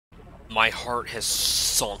My heart has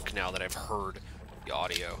sunk now that I've heard the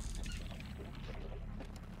audio.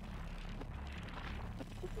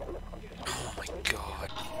 Oh my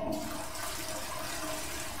god.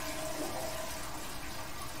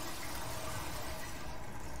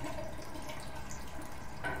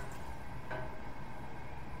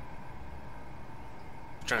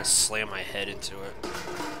 I'm trying to slam my head into it.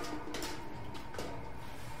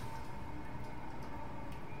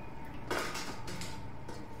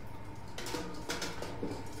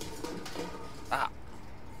 Ah.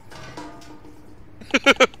 I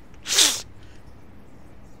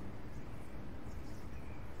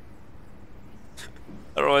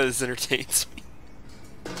don't know why this entertains me.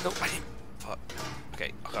 No, I didn't. Fuck.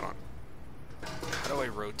 Okay, hold on. How do I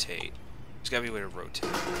rotate? There's gotta be a way to rotate.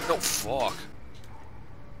 No, fuck.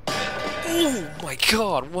 Oh my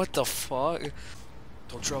god, what the fuck?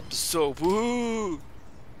 Don't drop the soap. Woo!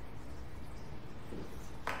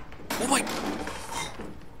 Oh my...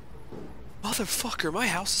 Motherfucker, my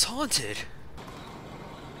house is haunted.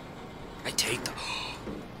 I take the...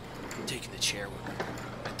 I'm taking the chair with me.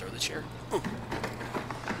 I throw the chair.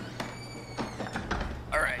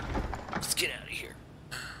 Alright, let's get out of here.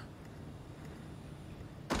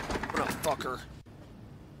 What up, fucker?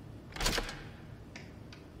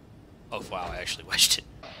 Oh wow, I actually wedged it.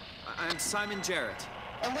 I'm Simon Jarrett.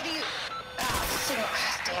 And what do you...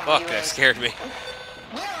 Fuck, that scared me.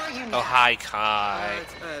 Where are you now? Oh, hi, Kai.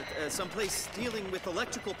 Someplace dealing with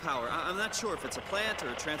electrical power. I'm not sure if it's a plant or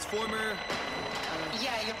a transformer.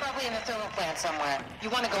 Yeah, you're probably in a thermal plant somewhere. You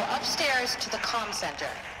want to go upstairs to the comm center.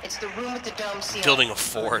 It's the room with the dome ceiling. Building a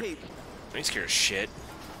fort. Hey. I ain't scared of shit.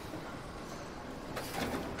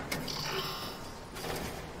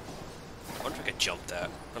 I wonder if I could jump that.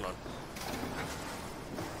 Hold on.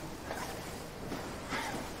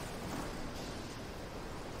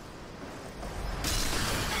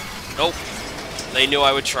 Nope. They knew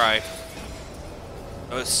I would try.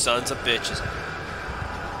 Those sons of bitches.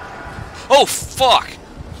 Oh, fuck!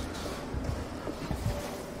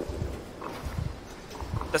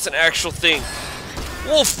 That's an actual thing.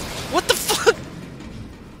 Wolf! What the fuck?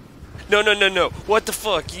 No, no, no, no. What the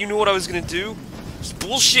fuck? You knew what I was gonna do? It's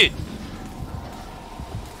bullshit.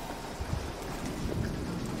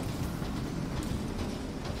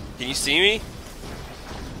 Can you see me?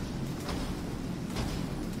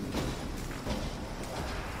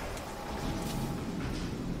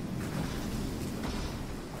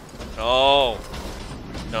 No.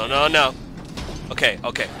 No, no, no. Okay,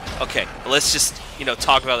 okay, okay. Let's just, you know,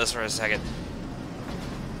 talk about this for a second.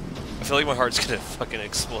 I feel like my heart's gonna fucking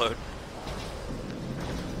explode.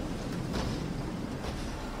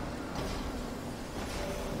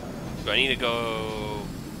 Do I need to go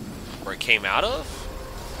where it came out of?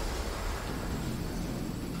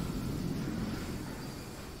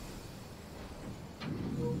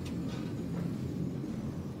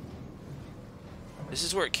 This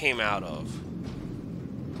is where it came out of.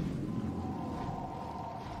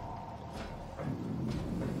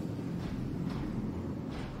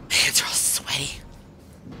 Hands are all sweaty.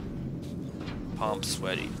 Palms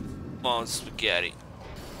sweaty. Palms spaghetti.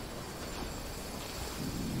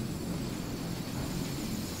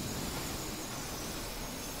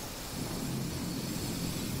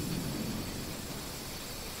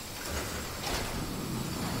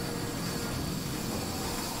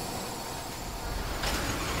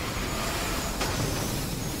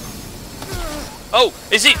 Oh,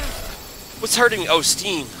 is it? What's hurting me? Oh,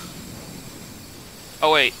 steam.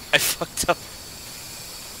 Oh wait, I fucked up.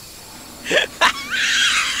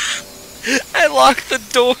 I locked the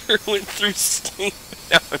door, went through steam,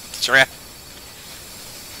 now I'm trapped.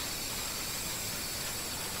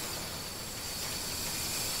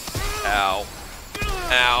 Ow.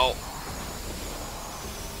 Ow.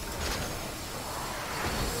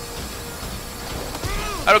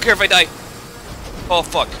 I don't care if I die. Oh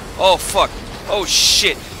fuck. Oh fuck. Oh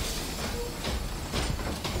shit!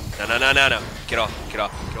 No, no, no, no, no. Get off, get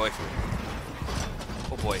off, get away from me.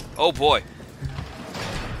 Oh boy, oh boy.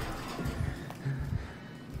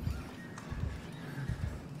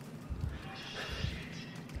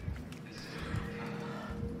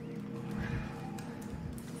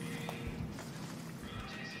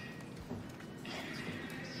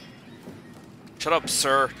 Shut up,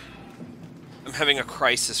 sir. I'm having a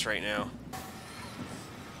crisis right now.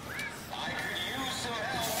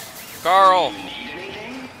 Carl!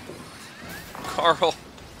 Carl!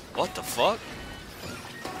 What the fuck?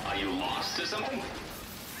 Are you lost or something?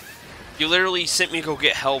 You literally sent me to go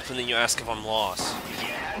get help and then you ask if I'm lost. If you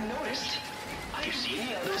hadn't noticed, I've seen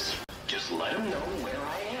the others. Just let them know where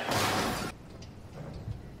I am.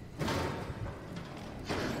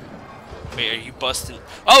 Wait, are you busting?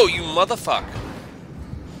 Oh, you motherfucker!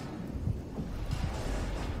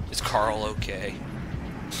 Is Carl okay?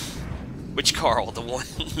 Which Carl? The one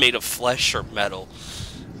made of flesh or metal?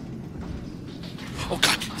 Oh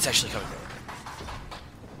god, he's actually coming.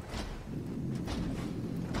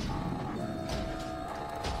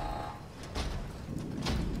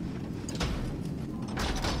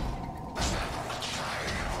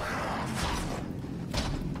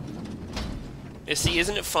 Yeah, see,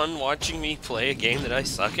 isn't it fun watching me play a game that I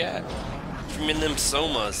suck at? From in them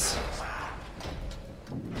SOMAs.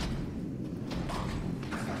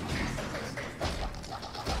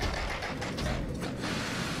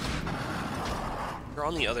 You're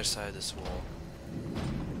on the other side of this wall.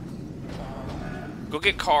 Go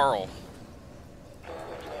get Carl.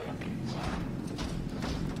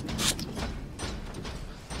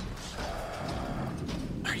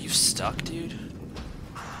 Are you stuck, dude?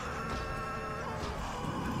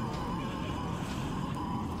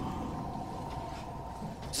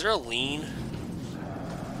 Is there a lean?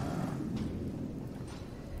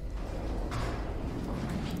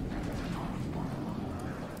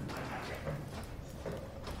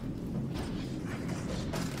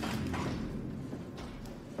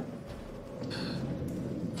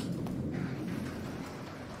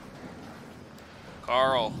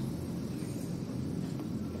 Carl.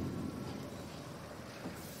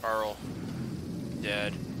 Carl.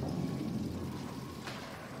 Dead.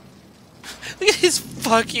 Look at his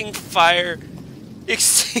fucking fire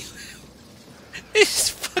extinguisher. His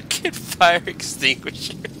fucking fire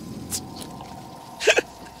extinguisher.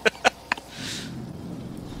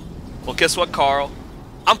 Well, guess what, Carl?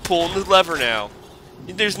 I'm pulling the lever now.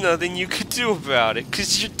 There's nothing you could do about it,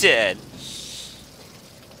 'cause you're dead.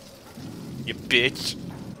 You bitch.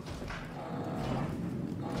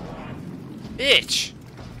 Bitch.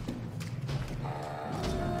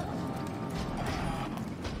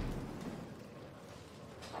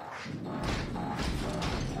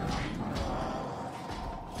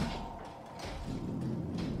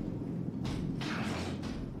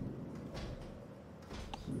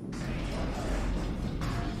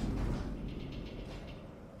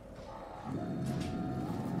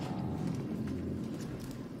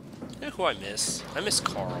 You know who I miss? I miss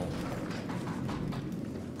Carl.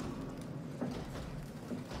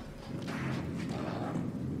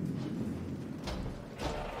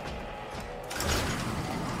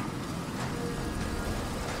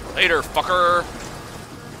 Later, fucker!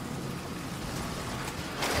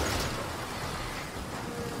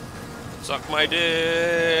 Suck my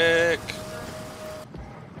dick!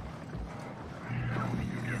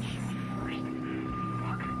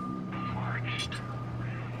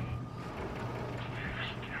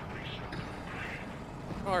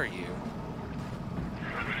 Where are you?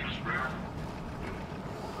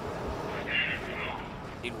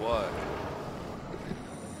 Need what?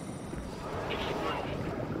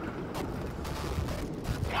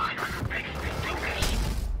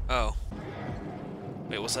 Oh.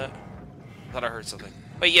 Wait, what's that? I thought I heard something.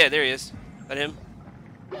 Wait, yeah, there he is. Is that him?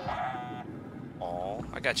 Aw,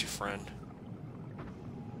 I got you, friend.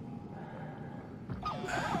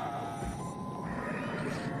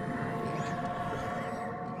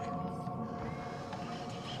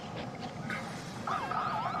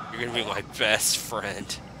 You're gonna be my best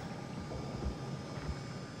friend.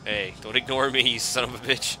 Hey, don't ignore me, you son of a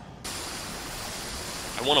bitch.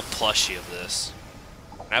 I want a plushie of this.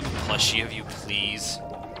 Can I have a plushie of you, please?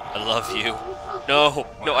 I love you. No,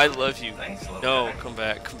 no, I love you. No, come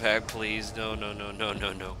back, please. No, no, no, no,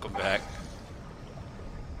 no, no, come back.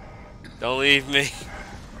 Don't leave me.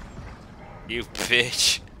 You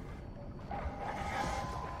bitch.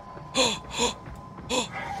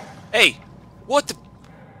 Hey, what the?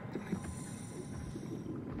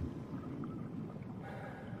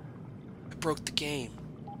 I broke the game.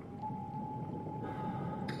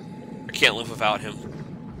 I can't live without him.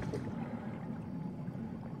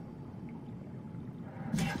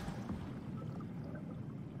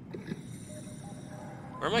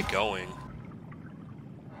 Where am I going?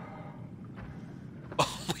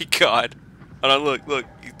 Oh my god. Hold on, look, look.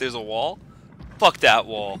 There's a wall? Fuck that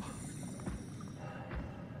wall.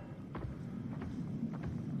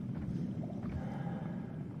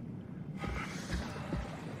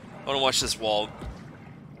 I wanna watch this wall.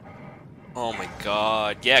 Oh my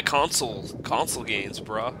god. Yeah, console games,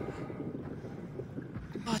 bruh.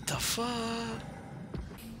 What the fuck?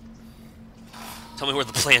 Tell me where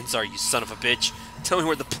the plans are, you son of a bitch. Tell me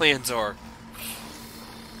where the plans are.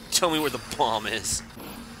 Tell me where the bomb is.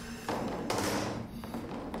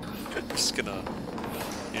 I'm just gonna,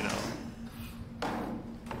 you know.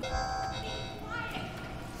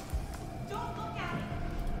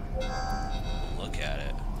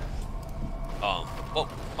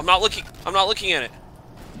 I'm not looking. I'm not looking at it.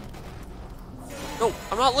 No,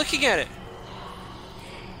 I'm not looking at it.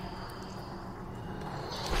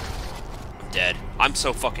 I'm dead. I'm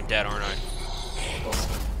so fucking dead, aren't I?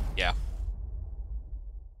 Yeah.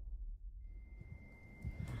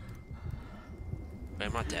 Wait,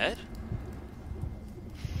 I'm not dead?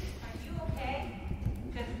 Are you okay?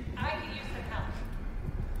 Because I could use some help.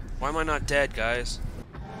 Why am I not dead, guys?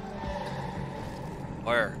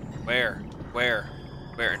 Where? Where? Where?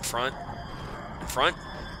 Where? In front? In front?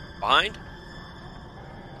 Behind?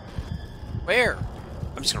 Where?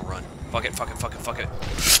 I'm just gonna run. Fuck it, fuck it, fuck it, fuck it.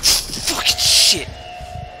 Fucking shit!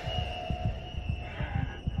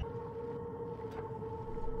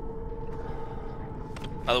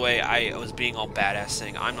 By the way, I was being all badass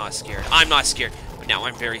saying, I'm not scared. I'm not scared. But now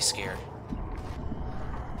I'm very scared.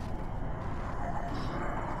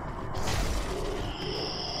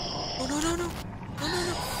 Oh, no, no, no. No, no,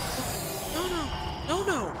 no. No, no. No,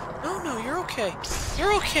 no. No, no. You're okay.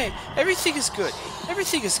 You're okay. Everything is good.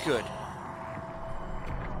 Everything is good.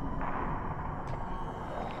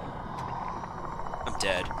 I'm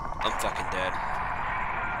dead. I'm fucking dead.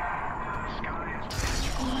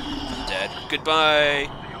 I'm dead. Goodbye.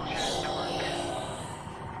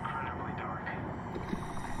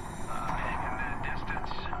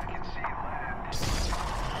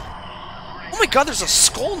 Oh my god, there's a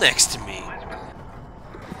skull next to me.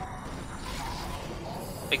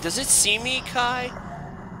 Like, does it see me, Kai?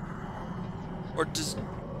 Or does...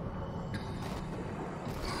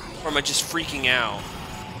 Or am I just freaking out?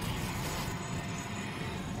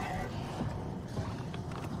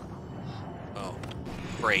 Oh.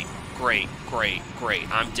 Great, great, great, great.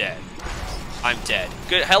 I'm dead. I'm dead.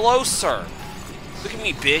 Good. Hello, sir. Look at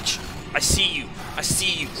me, bitch. I see you. I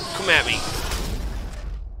see you. Come at me.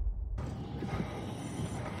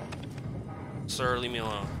 Sir, leave me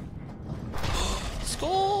alone.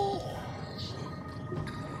 Skull!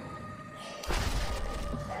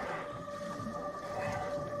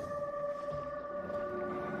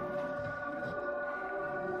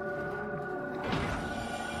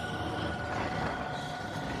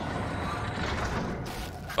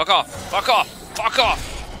 Fuck off! Fuck off! Fuck off!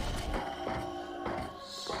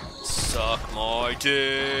 Suck my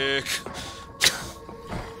dick!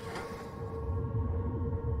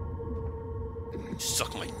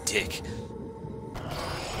 Suck my dick.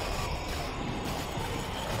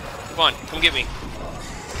 Come on, come get me.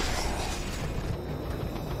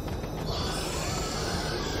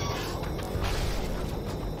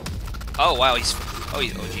 Oh wow,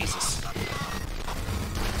 oh Jesus.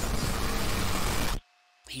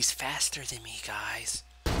 He's faster than me, guys.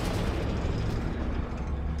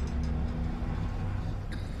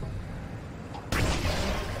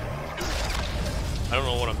 I don't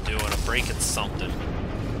know what I'm doing. I'm breaking something.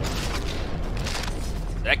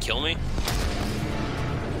 Did that kill me?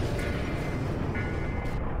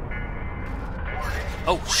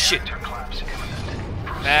 Oh shit!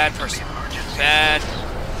 Bad person. Bad.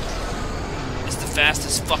 It's the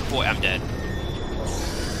fastest fuckboy. I'm dead.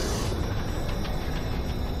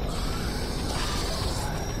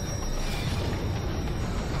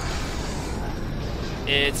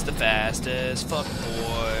 It's the fastest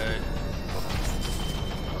fuckboy.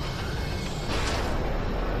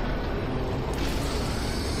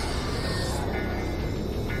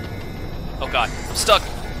 Oh god, I'm stuck.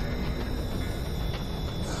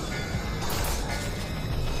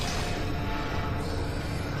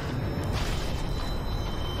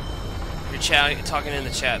 You're talking in the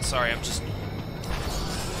chat. Sorry, I'm just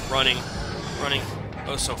running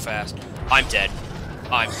oh so fast. I'm dead.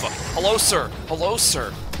 I'm fucking. Hello, sir. Hello,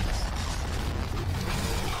 sir.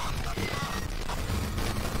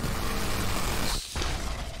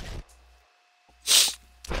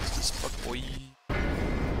 This fuckboy.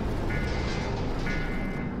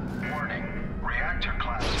 Warning. Reactor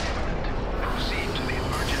collapse imminent. Proceed to the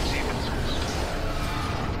emergency vessels.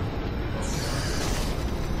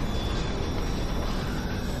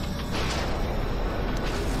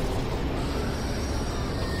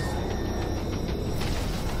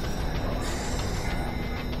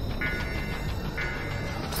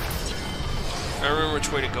 I don't remember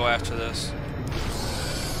which way to go after this.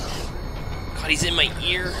 God, he's in my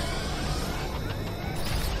ear.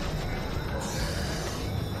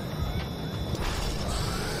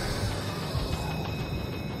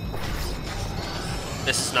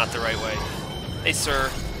 This is not the right way. Hey, sir.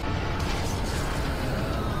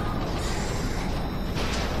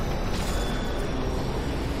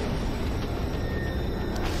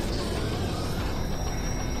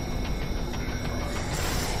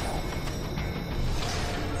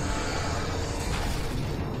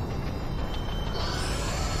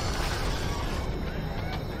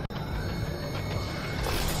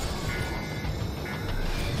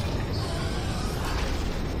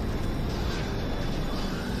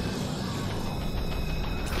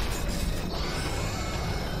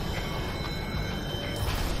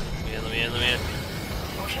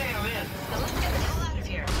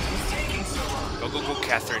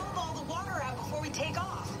 Catherine. Pump all the water out before we take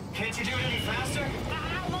off. Can't you do it any faster?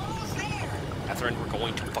 I'm almost there. Catherine, we're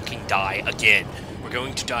going to fucking die again. We're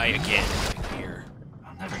going to die again here.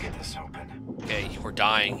 I'll never get this open. Okay, we're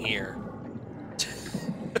dying here.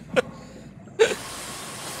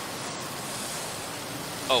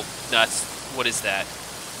 Oh, nuts. What is that?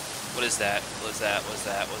 What is that? What is that? What is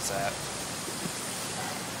that? What is that?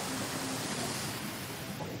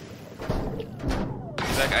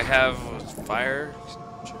 Like I have fire.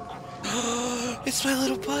 It's my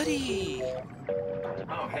little buddy.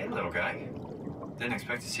 Oh, hey, little guy. Didn't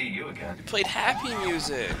expect to see you again. You played happy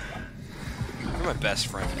music. You're my best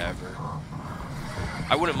friend ever.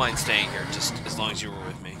 I wouldn't mind staying here just as long as you were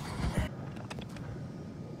with me.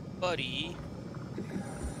 Buddy.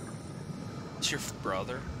 It's your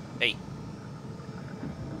brother. Hey.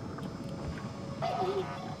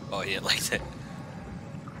 Oh, he didn't like that.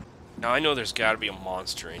 Now I know there's got to be a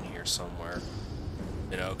monster in here somewhere.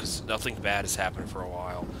 You know, because nothing bad has happened for a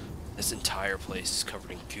while. This entire place is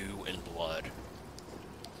covered in goo and blood.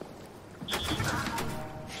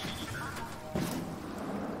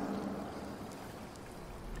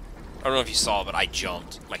 I don't know if you saw, but I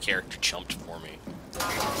jumped. My character jumped for me.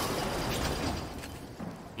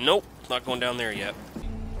 Nope, not going down there yet.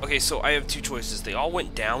 Okay, so I have two choices. They all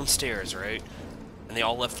went downstairs, right? And they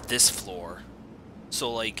all left this floor.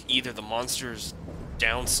 So, like, either the monster's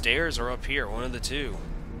downstairs or up here, one of the two.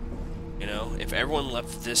 You know, if everyone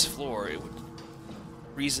left this floor, it would...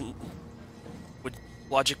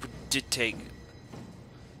 Logic would dictate...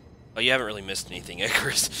 Oh, you haven't really missed anything,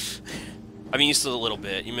 Icarus. I mean, you still a little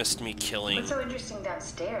bit. You missed me killing... What's so interesting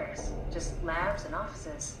downstairs? Just labs and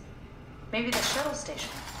offices. Maybe the shuttle station.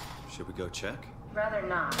 Should we go check? Rather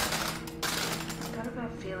not. I've got a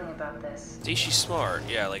bad feeling about this. See, she's smart.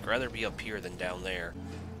 Yeah, like, rather be up here than down there.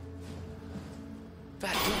 I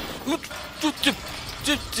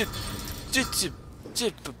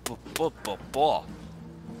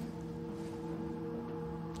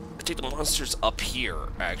think the monster's up here,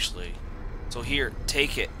 actually. So here,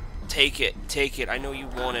 take it. Take it. Take it. I know you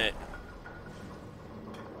want it.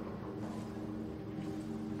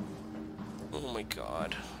 Oh my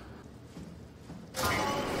god.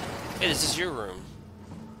 Hey, this is your room.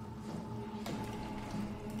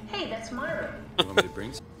 Hey, that's my room. You want me to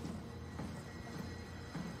bring some?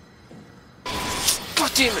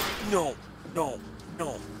 God damn it! No! No!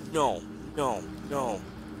 No! No! No! No!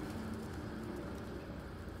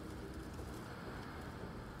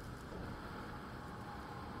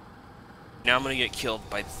 Now I'm gonna get killed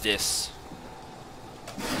by this.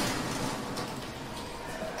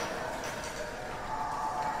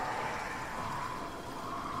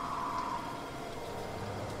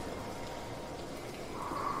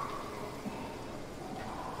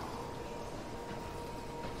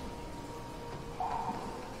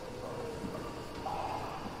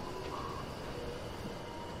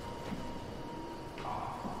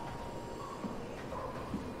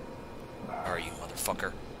 Where are you,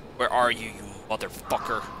 motherfucker? Where are you, you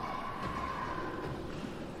motherfucker?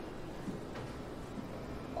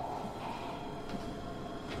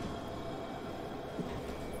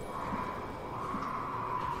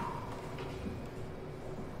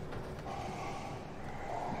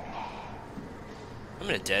 I'm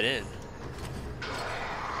in a dead end.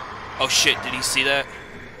 Oh shit, did he see that?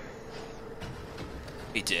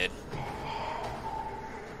 He did.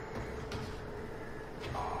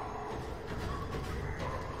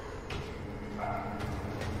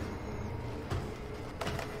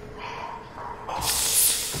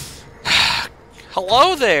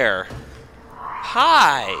 Hello there!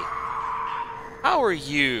 Hi! How are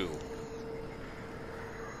you?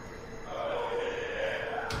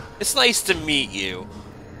 It's nice to meet you.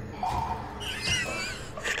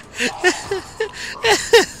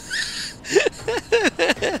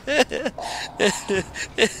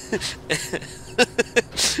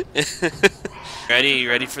 Ready? You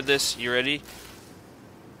ready for this? You ready?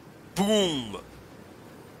 Boom!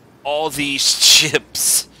 All these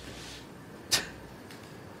chips.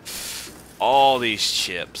 All these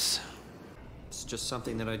chips. It's just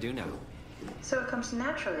something that I do now. So it comes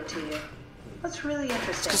naturally to you. That's really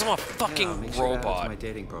interesting. Because I'm a fucking Yeah, make sure to add it to robot. my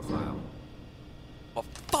dating profile. A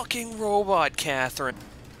fucking robot, Catherine.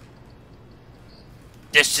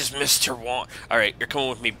 This is Mr. Want. Alright, you're coming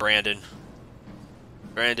with me, Brandon.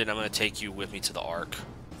 Brandon, I'm gonna take you with me to the Ark.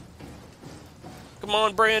 Come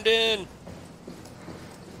on, Brandon!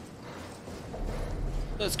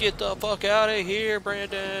 Let's get the fuck out of here,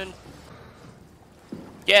 Brandon.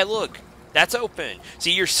 Yeah, look. That's open.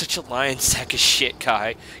 See, you're such a lying sack of shit,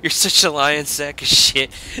 Kai. You're such a lying sack of shit.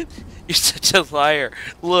 You're such a liar.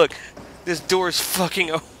 Look. This door is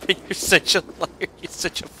fucking open. You're such a liar. You're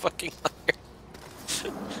such a fucking liar.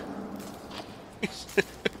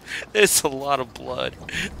 There's a lot of blood.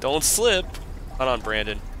 Don't slip. Hold on,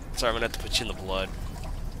 Brandon. Sorry, I'm gonna have to put you in the blood.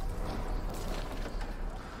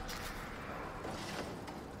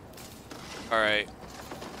 Alright.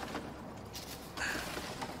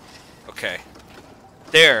 Okay.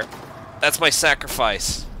 There. That's my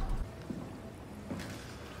sacrifice.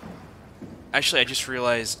 Actually, I just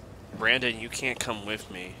realized, Brandon, you can't come with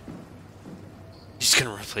me. He's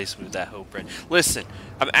gonna replace me with that hope, Brandon. Listen,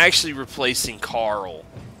 I'm actually replacing Carl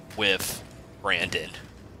with Brandon.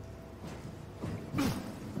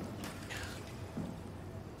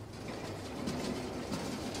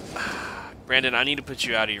 Brandon, I need to put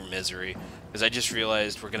you out of your misery, because I just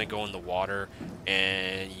realized we're gonna go in the water,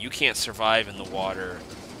 and you can't survive in the water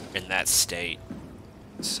in that state.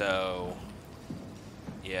 So,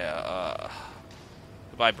 yeah,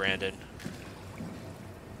 goodbye, Brandon.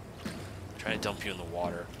 I'm trying to dump you in the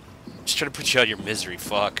water. I'm just trying to put you out of your misery,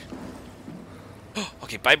 fuck.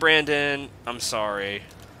 Okay, bye, Brandon. I'm sorry.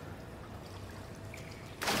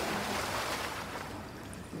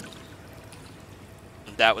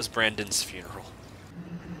 And that was Brandon's funeral.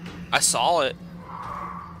 I saw it.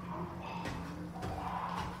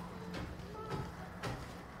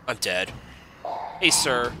 I'm dead. Hey,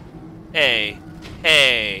 sir. Hey.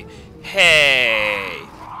 Hey. Hey.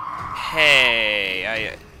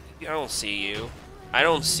 Hey. I don't see you. I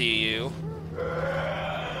don't see you.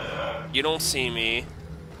 You don't see me.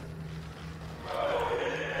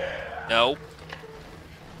 Nope.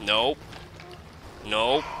 Nope.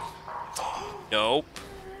 Nope. Nope.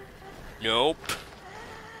 Nope.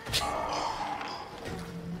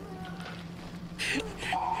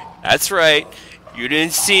 That's right. You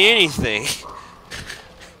didn't see anything.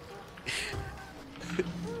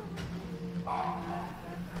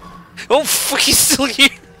 Oh, fuck, he's still here.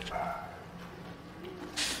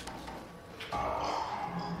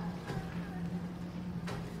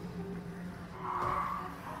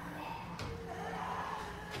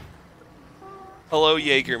 Hello,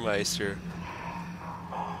 Jägermeister.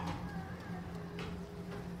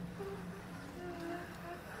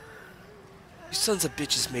 You sons of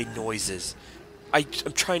bitches made noises. I'm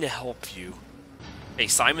trying to help you. Hey,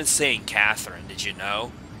 Simon's saying Catherine, did you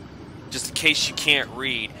know? Just in case you can't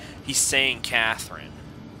read, he's saying Catherine.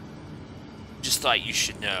 Just thought you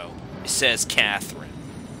should know. It says Catherine.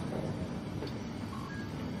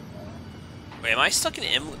 Wait, am I stuck in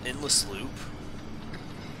an endless loop?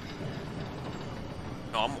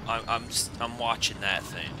 No, I'm watching that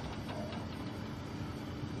thing.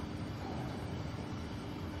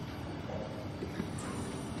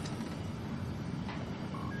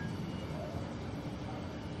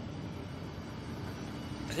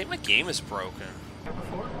 I think my game is broken.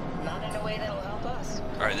 Not in a way that'll help us.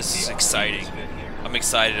 Alright, this is exciting. I'm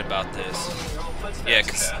excited about this. Yeah,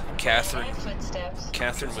 because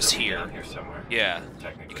Catherine was here. Yeah,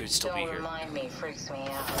 you could still be Don't here. remind me, freaks me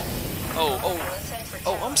out.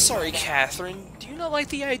 Oh, I'm sorry, Catherine. Do you not like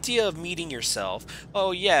the idea of meeting yourself?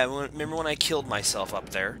 Oh, yeah, remember when I killed myself up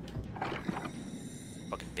there?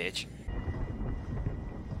 Fucking bitch.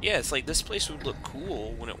 Yeah, it's like this place would look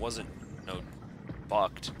cool when it wasn't, you know,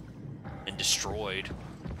 fucked and destroyed.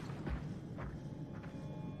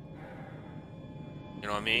 You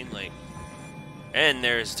know what I mean? Like, and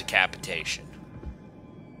there's decapitation.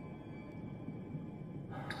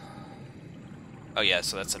 Oh yeah,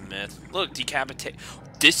 so that's a myth. Look, decapitate.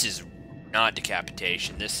 This is not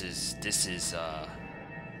decapitation. This is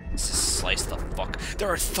slice the fuck. There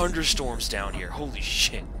are thunderstorms down here. Holy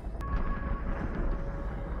shit.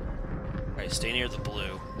 Alright, stay near the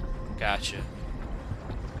blue. Gotcha.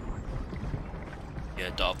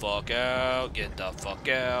 Get the fuck out. Get the fuck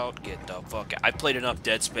out. Get the fuck out. I played enough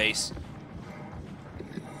Dead Space.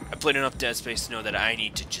 I played enough Dead Space to know that I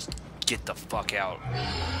need to just get the fuck out.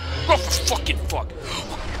 Oh, for fucking fuck.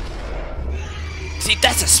 See,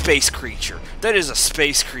 that's a space creature. That is a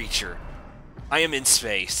space creature. I am in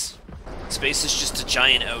space. Space is just a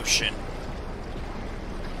giant ocean.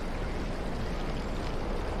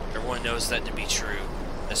 Everyone knows that to be true.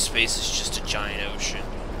 That space is just a giant ocean.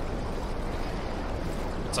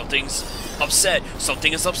 Something's upset.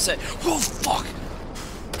 Something is upset. Oh, fuck.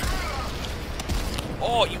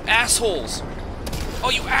 Oh, you assholes. Oh,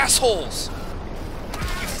 you assholes.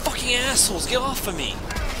 You fucking assholes. Get off of me.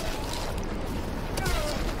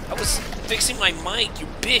 I was fixing my mic, you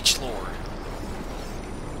bitch, Lord.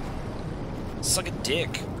 Suck a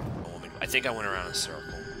dick. Oh, I think I went around in a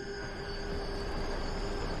circle.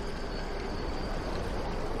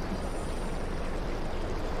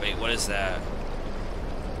 Wait, what is that?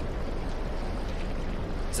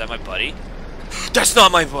 Is that my buddy? That's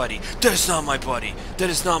not my buddy! That's not my buddy! That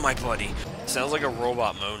is not my buddy! Sounds like a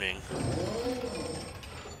robot moaning.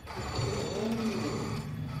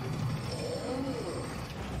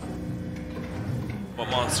 What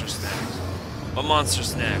monster's next? What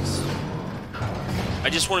monster's next? I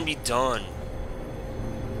just want to be done.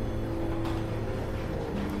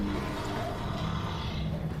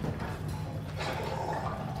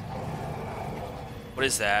 What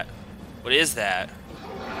is that? What is that?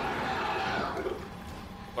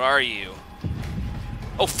 What are you?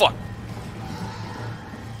 Oh, fuck!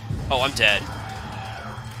 Oh, I'm dead.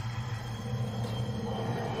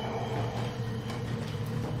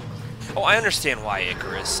 Oh, I understand why,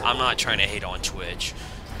 Icarus. I'm not trying to hate on Twitch.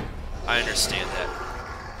 I understand that.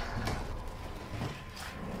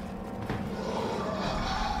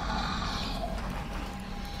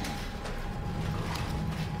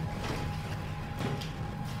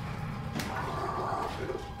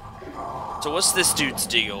 So what's this dude's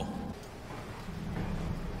deal?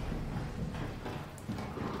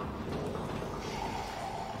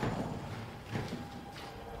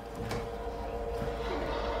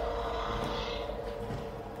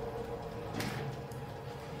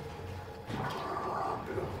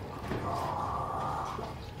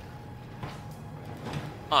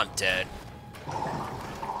 I'm dead.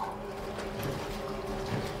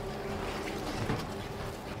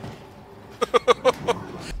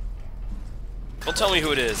 Don't tell me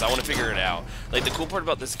who it is. I want to figure it out. Like, the cool part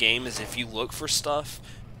about this game is if you look for stuff,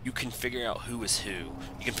 you can figure out who is who.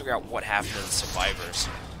 You can figure out what happened to the survivors.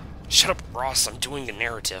 Shut up, Ross. I'm doing the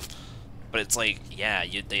narrative. But it's like, yeah,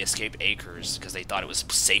 they escaped Acres because they thought it was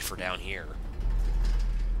safer down here.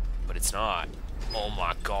 But it's not. Oh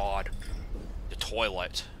my god. The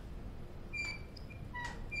toilet.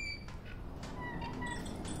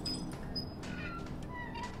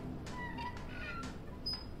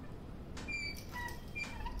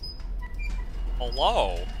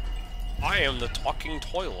 Hello, I am the talking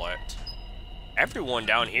toilet. Everyone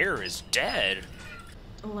down here is dead.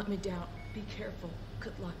 Don't let me down. Be careful.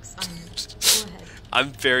 Good luck, Simon. Go ahead. I'm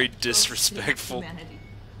very disrespectful.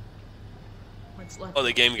 Oh,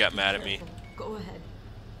 the game got mad at me. Go ahead.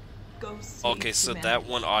 Go see okay, so that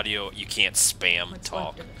one audio, you can't spam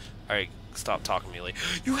talk. Alright, stop talking to me like,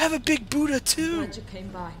 you have a big Buddha too! Glad you came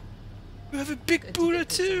by. You have a big Buddha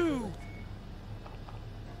too!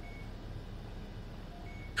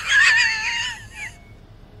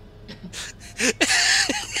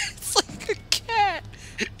 It's like a cat!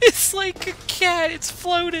 It's like a cat! It's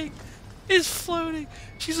floating! It's floating!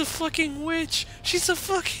 She's a fucking witch! She's a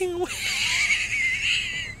fucking witch!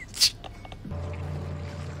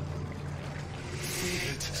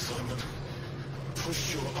 Simon.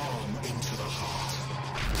 Push your arm into the heart.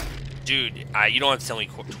 Dude, you don't have to tell me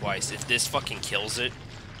twice. If this fucking kills it...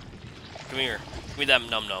 Come here. Give me that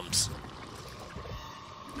num-nums.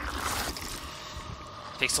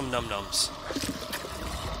 Take some num-nums.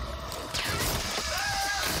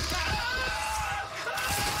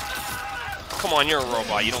 Come on, you're a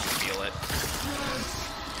robot. You don't feel it.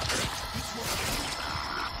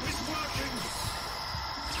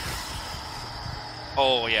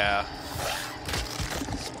 Oh, yeah.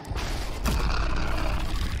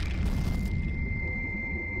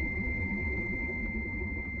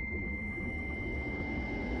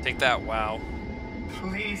 Take that, wow.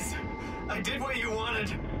 Please. I did what you wanted.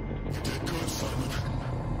 You did good, Simon.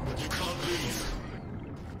 But you can't leave.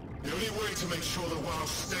 The only way to make sure the WoW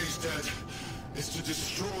stays dead is to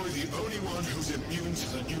destroy the only one who's immune to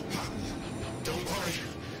the new pattern. Don't worry.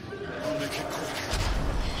 I'll make it quick.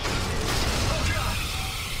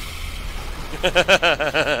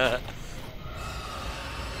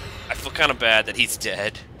 I feel kind of bad that he's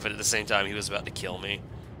dead, but at the same time he was about to kill me.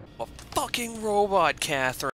 A fucking robot, Catherine.